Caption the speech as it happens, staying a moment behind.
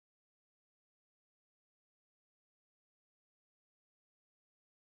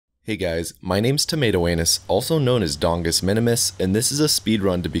Hey guys, my name's Tomatoanus, also known as Dongus Minimus, and this is a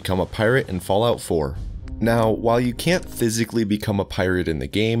speedrun to become a pirate in Fallout 4. Now, while you can't physically become a pirate in the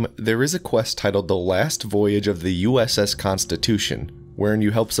game, there is a quest titled The Last Voyage of the USS Constitution, wherein you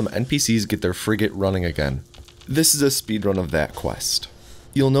help some NPCs get their frigate running again. This is a speedrun of that quest.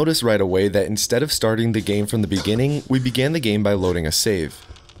 You'll notice right away that instead of starting the game from the beginning, we began the game by loading a save.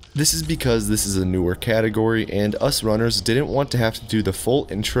 This is because this is a newer category and us runners didn't want to have to do the full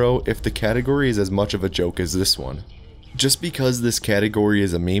intro if the category is as much of a joke as this one. Just because this category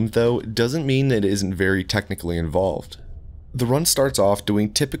is a meme though, doesn't mean it isn't very technically involved. The run starts off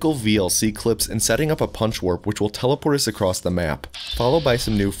doing typical VLC clips and setting up a punch warp which will teleport us across the map, followed by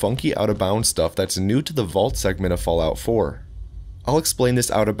some new funky out of bounds stuff that's new to the vault segment of Fallout 4. I'll explain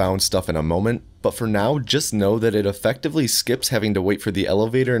this out of bounds stuff in a moment, but for now just know that it effectively skips having to wait for the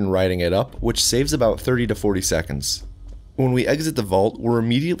elevator and riding it up, which saves about 30 to 40 seconds. When we exit the vault, we're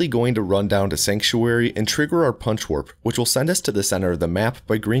immediately going to run down to Sanctuary and trigger our punch warp, which will send us to the center of the map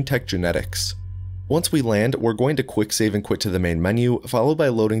by Green Tech Genetics. Once we land, we're going to quick save and quit to the main menu, followed by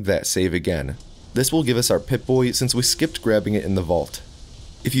loading that save again. This will give us our Pip-Boy since we skipped grabbing it in the vault.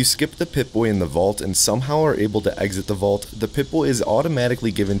 If you skip the Pip-Boy in the vault and somehow are able to exit the vault, the Pip-Boy is automatically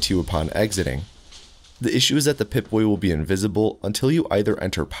given to you upon exiting. The issue is that the Pip-Boy will be invisible until you either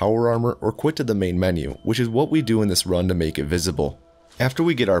enter power armor or quit to the main menu, which is what we do in this run to make it visible. After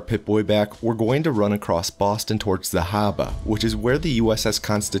we get our Pip-Boy back, we're going to run across Boston towards the Harbor, which is where the USS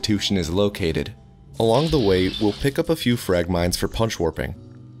Constitution is located. Along the way, we'll pick up a few frag mines for punch warping.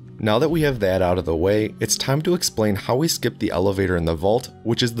 Now that we have that out of the way, it's time to explain how we skipped the elevator in the vault,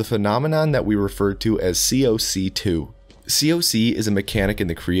 which is the phenomenon that we refer to as COC2. COC is a mechanic in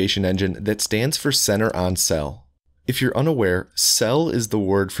the creation engine that stands for Center on Cell. If you're unaware, cell is the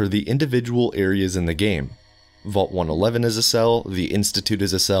word for the individual areas in the game. Vault 111 is a cell, the Institute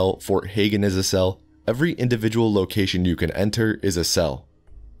is a cell, Fort Hagen is a cell, every individual location you can enter is a cell.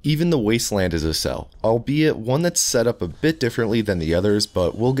 Even the Wasteland is a cell, albeit one that's set up a bit differently than the others,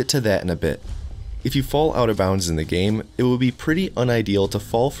 but we'll get to that in a bit. If you fall out of bounds in the game, it would be pretty unideal to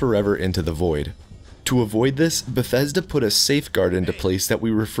fall forever into the void. To avoid this, Bethesda put a safeguard into place that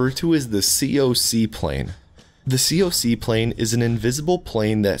we refer to as the COC plane. The COC plane is an invisible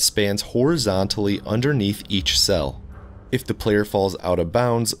plane that spans horizontally underneath each cell. If the player falls out of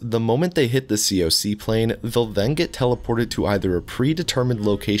bounds, the moment they hit the COC plane, they'll then get teleported to either a predetermined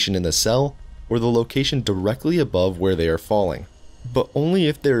location in the cell, or the location directly above where they are falling. But only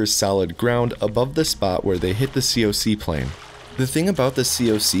if there is solid ground above the spot where they hit the COC plane. The thing about the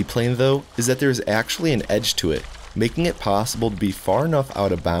COC plane though, is that there is actually an edge to it, making it possible to be far enough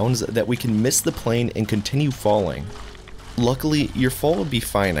out of bounds that we can miss the plane and continue falling. Luckily, your fall would be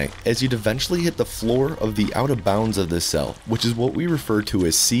finite, as you'd eventually hit the floor of the out of bounds of the cell, which is what we refer to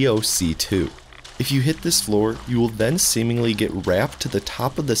as COC2. If you hit this floor, you will then seemingly get wrapped to the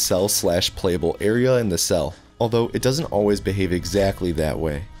top of the cell / playable area in the cell, although it doesn't always behave exactly that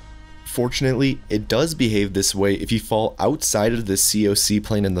way. Fortunately, it does behave this way if you fall outside of the COC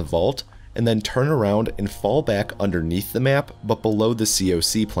plane in the vault, and then turn around and fall back underneath the map, but below the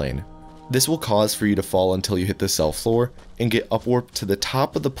COC plane. This will cause for you to fall until you hit the cell floor, and get upwarped to the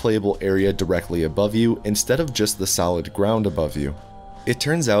top of the playable area directly above you instead of just the solid ground above you. It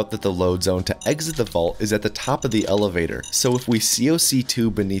turns out that the load zone to exit the vault is at the top of the elevator, so if we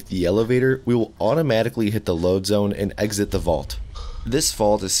COC2 beneath the elevator, we will automatically hit the load zone and exit the vault. This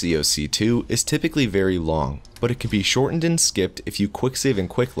fall to COC2 is typically very long, but it can be shortened and skipped if you quick save and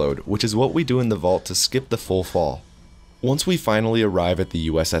quick load, which is what we do in the vault to skip the full fall. Once we finally arrive at the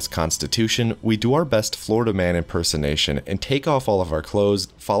USS Constitution, we do our best Florida Man impersonation and take off all of our clothes,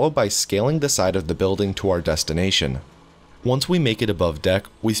 followed by scaling the side of the building to our destination. Once we make it above deck,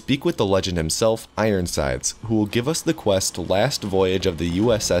 we speak with the legend himself, Ironsides, who will give us the quest Last Voyage of the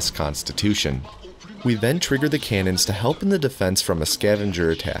USS Constitution. We then trigger the cannons to help in the defense from a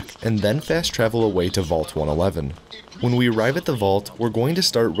scavenger attack, and then fast travel away to Vault 111. When we arrive at the vault, we're going to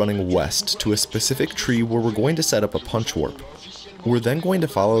start running west to a specific tree where we're going to set up a punch warp. We're then going to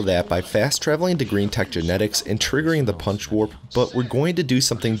follow that by fast traveling to Green Tech Genetics and triggering the punch warp, but we're going to do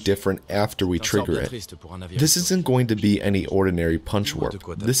something different after we trigger it. This isn't going to be any ordinary punch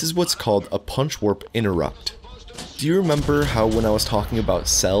warp. This is what's called a punch warp interrupt. Do you remember how when I was talking about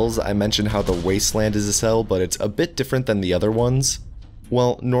cells, I mentioned how the Wasteland is a cell, but it's a bit different than the other ones?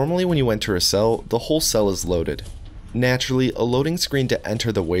 Well, normally when you enter a cell, the whole cell is loaded. Naturally, a loading screen to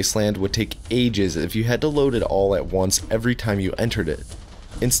enter the Wasteland would take ages if you had to load it all at once every time you entered it.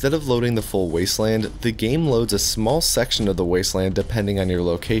 Instead of loading the full Wasteland, the game loads a small section of the Wasteland depending on your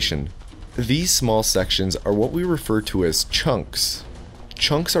location. These small sections are what we refer to as chunks.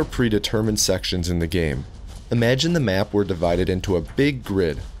 Chunks are predetermined sections in the game. Imagine the map were divided into a big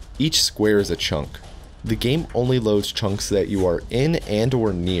grid. Each square is a chunk. The game only loads chunks that you are in and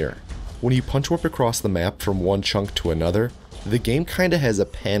or near. When you punch warp across the map from one chunk to another, the game kinda has a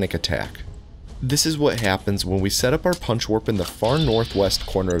panic attack. This is what happens when we set up our punch warp in the far northwest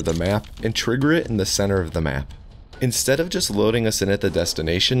corner of the map and trigger it in the center of the map. Instead of just loading us in at the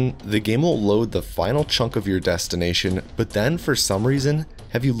destination, the game will load the final chunk of your destination, but then for some reason,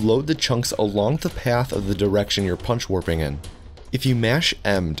 have you load the chunks along the path of the direction you're punch warping in. If you mash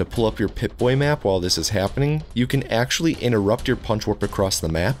M to pull up your Pip-Boy map while this is happening, you can actually interrupt your punch warp across the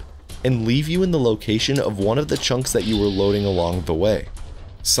map and leave you in the location of one of the chunks that you were loading along the way.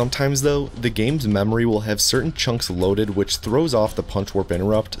 Sometimes though, the game's memory will have certain chunks loaded which throws off the punch warp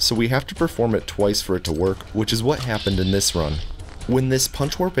interrupt, so we have to perform it twice for it to work, which is what happened in this run. When this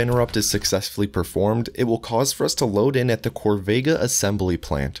punch warp interrupt is successfully performed, it will cause for us to load in at the Corvega assembly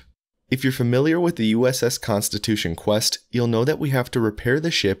plant. If you're familiar with the USS Constitution quest, you'll know that we have to repair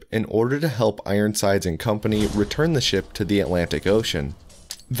the ship in order to help Ironsides and company return the ship to the Atlantic Ocean.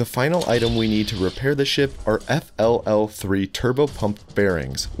 The final item we need to repair the ship are FLL3 turbo-pumped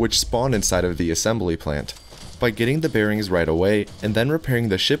bearings, which spawn inside of the assembly plant. By getting the bearings right away, and then repairing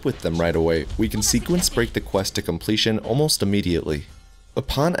the ship with them right away, we can sequence break the quest to completion almost immediately.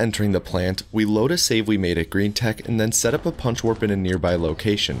 Upon entering the plant, we load a save we made at Green Tech and then set up a punch warp in a nearby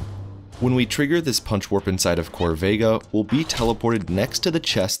location. When we trigger this punch warp inside of Corvega, we'll be teleported next to the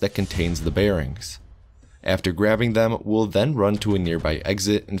chest that contains the bearings. After grabbing them, we'll then run to a nearby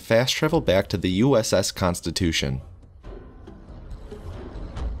exit and fast travel back to the USS Constitution.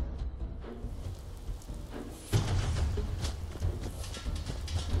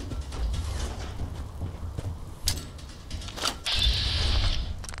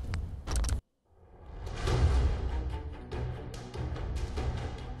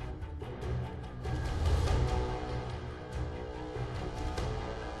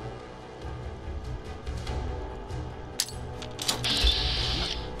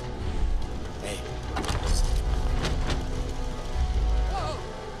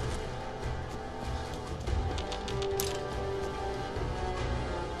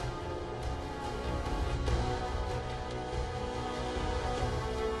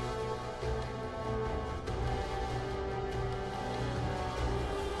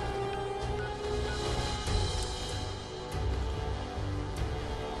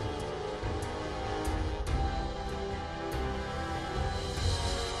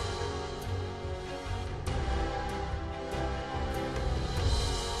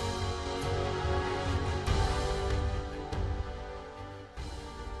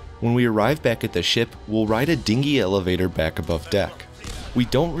 When we arrive back at the ship, we'll ride a dinghy elevator back above deck. We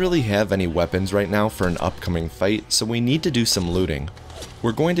don't really have any weapons right now for an upcoming fight, so we need to do some looting.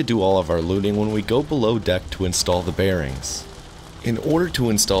 We're going to do all of our looting when we go below deck to install the bearings. In order to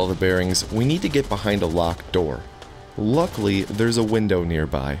install the bearings, we need to get behind a locked door. Luckily, there's a window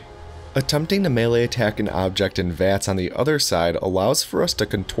nearby. Attempting to melee attack an object in vats on the other side allows for us to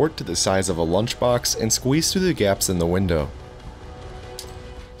contort to the size of a lunchbox and squeeze through the gaps in the window.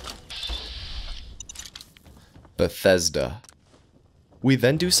 Bethesda. We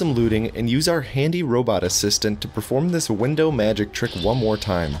then do some looting and use our handy robot assistant to perform this window magic trick one more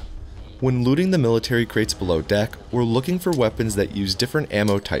time. When looting the military crates below deck, we're looking for weapons that use different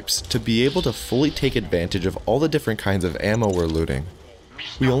ammo types to be able to fully take advantage of all the different kinds of ammo we're looting.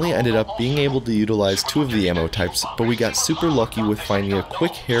 We only ended up being able to utilize 2 of the ammo types, but we got super lucky with finding a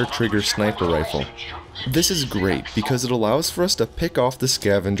quick hair trigger sniper rifle. This is great because it allows for us to pick off the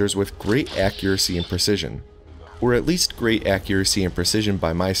scavengers with great accuracy and precision. Or at least great accuracy and precision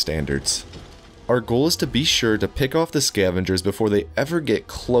by my standards. Our goal is to be sure to pick off the scavengers before they ever get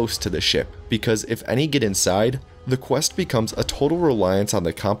close to the ship, because if any get inside, the quest becomes a total reliance on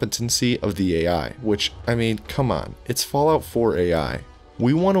the competency of the AI, which, I mean, come on, it's Fallout 4 AI.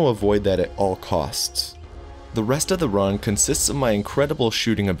 We want to avoid that at all costs. The rest of the run consists of my incredible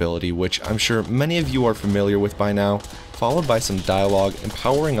shooting ability, which I'm sure many of you are familiar with by now, followed by some dialogue and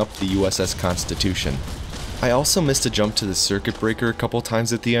powering up the USS Constitution. I also missed a jump to the circuit breaker a couple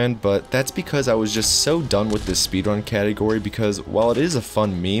times at the end, but that's because I was just so done with this speedrun category because while it is a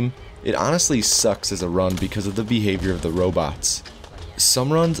fun meme, it honestly sucks as a run because of the behavior of the robots.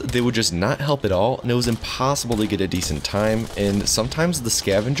 Some runs, they would just not help at all and it was impossible to get a decent time, and sometimes the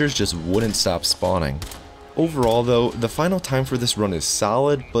scavengers just wouldn't stop spawning. Overall though, the final time for this run is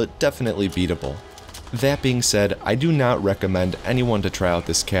solid, but definitely beatable. That being said, I do not recommend anyone to try out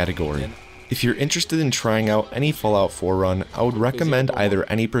this category. If you're interested in trying out any Fallout 4 run, I would recommend either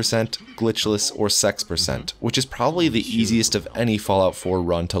any%, glitchless, or sex%, which is probably the easiest of any Fallout 4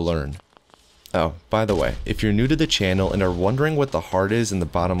 run to learn. Oh, by the way, if you're new to the channel and are wondering what the heart is in the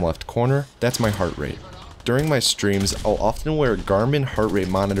bottom left corner, that's my heart rate. During my streams, I'll often wear a Garmin heart rate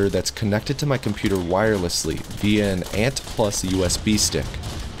monitor that's connected to my computer wirelessly via an ANT Plus USB stick.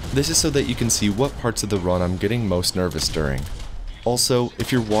 This is so that you can see what parts of the run I'm getting most nervous during. Also,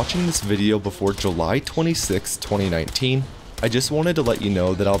 if you're watching this video before July 26, 2019, I just wanted to let you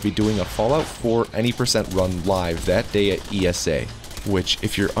know that I'll be doing a Fallout 4 any% run live that day at ESA, which,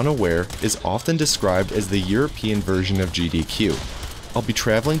 if you're unaware, is often described as the European version of GDQ. I'll be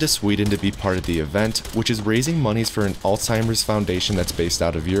traveling to Sweden to be part of the event, which is raising monies for an Alzheimer's foundation that's based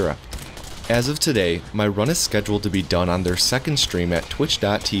out of Europe. As of today, my run is scheduled to be done on their second stream at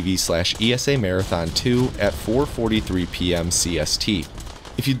twitch.tv/ESA Marathon 2 at 4:43 p.m. CST.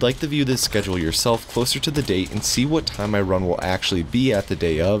 If you'd like to view this schedule yourself closer to the date and see what time my run will actually be at the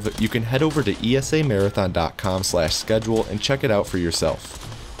day of, you can head over to esamarathon.com/schedule and check it out for yourself.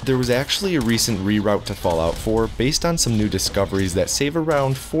 There was actually a recent reroute to Fallout 4 based on some new discoveries that save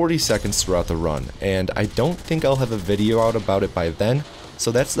around 40 seconds throughout the run, and I don't think I'll have a video out about it by then, so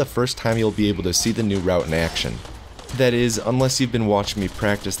that's the first time you'll be able to see the new route in action. That is, unless you've been watching me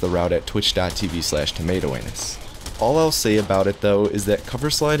practice the route at twitch.tv/tomatoanus. All I'll say about it though is that cover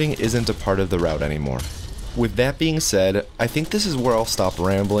sliding isn't a part of the route anymore. With that being said, I think this is where I'll stop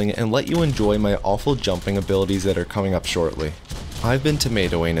rambling and let you enjoy my awful jumping abilities that are coming up shortly. I've been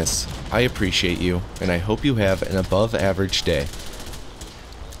Tomatoanus, I appreciate you, and I hope you have an above average day.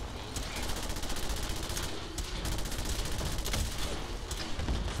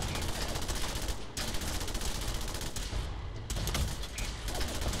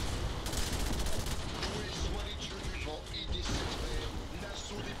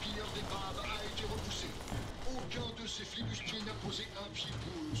 Aucun de ces flibustiers n'a posé un pied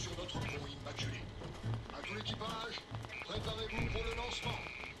boule sur notre pont immaculé. À tout l'équipage, préparez-vous pour le lancement.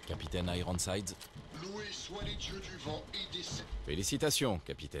 Capitaine Ironside. Loué soit les dieux du vent et des sept. Félicitations,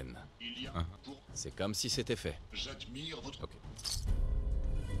 capitaine. Il y a pour... C'est comme si c'était fait. J'admire votre... Ok.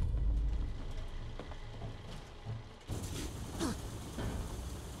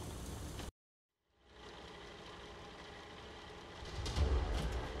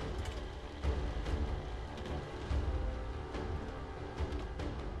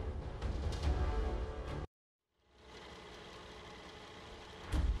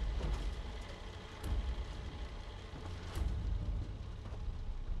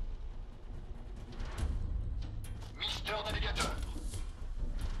 Mister Navigateur,